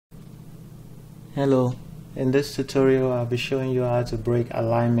Hello, in this tutorial I'll be showing you how to break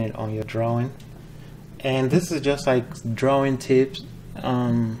alignment on your drawing, and this is just like drawing tips.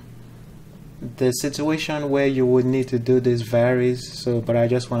 The situation where you would need to do this varies, but I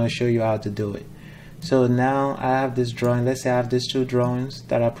just want to show you how to do it. So now I have this drawing. Let's say I have these two drawings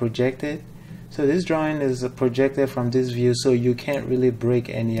that are projected. So this drawing is projected from this view, so you can't really break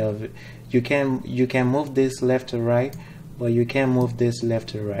any of it. You can move this left to right, but you can't move this left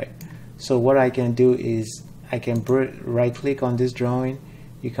to right. So what I can do is I can right click on this drawing,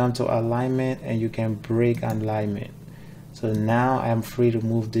 you come to alignment, and you can break alignment. So now I'm free to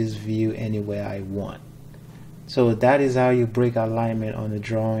move this view anywhere I want. So that is how you break alignment on the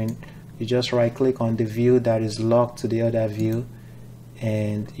drawing. You just right click on the view that is locked to the other view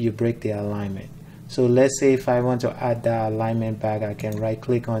and you break the alignment. So let's say if I want to add that alignment back, I can right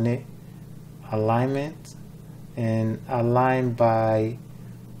click on it, alignment, and align by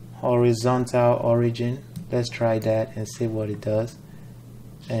horizontal origin. Let's try that and see what it does.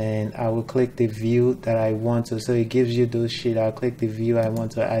 And I will click the view that I want to, so it gives you those sheets. I'll click the view I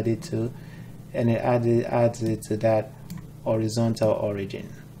want to add it to, and it adds it to that horizontal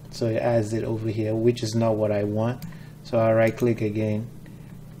origin. So it adds it over here, which is not what I want. So I'll right click again,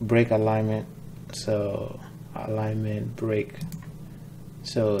 break alignment. So alignment, break.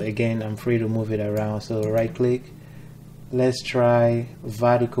 So again, I'm free to move it around. So right click. Let's try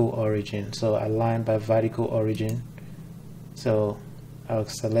vertical origin. So align by vertical origin. So I'll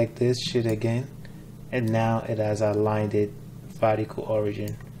select this sheet again, and now it has aligned it vertical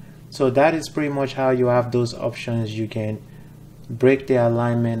origin. So that is pretty much how you have those options. You can break the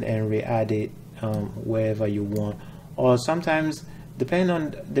alignment and re-add it wherever you want. Or sometimes, depending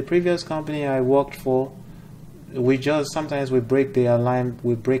on the previous company I worked for, sometimes we break the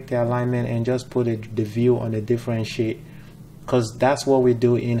alignment and just put the view on a different sheet, because that's what we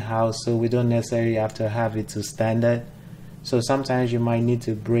do in-house, so we don't necessarily have to have it to standard. So sometimes you might need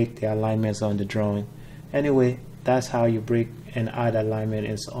to break the alignments on the drawing. Anyway, that's how you break and add alignment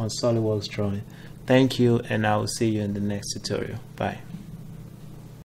on SolidWorks drawing. Thank you, and I will see you in the next tutorial. Bye.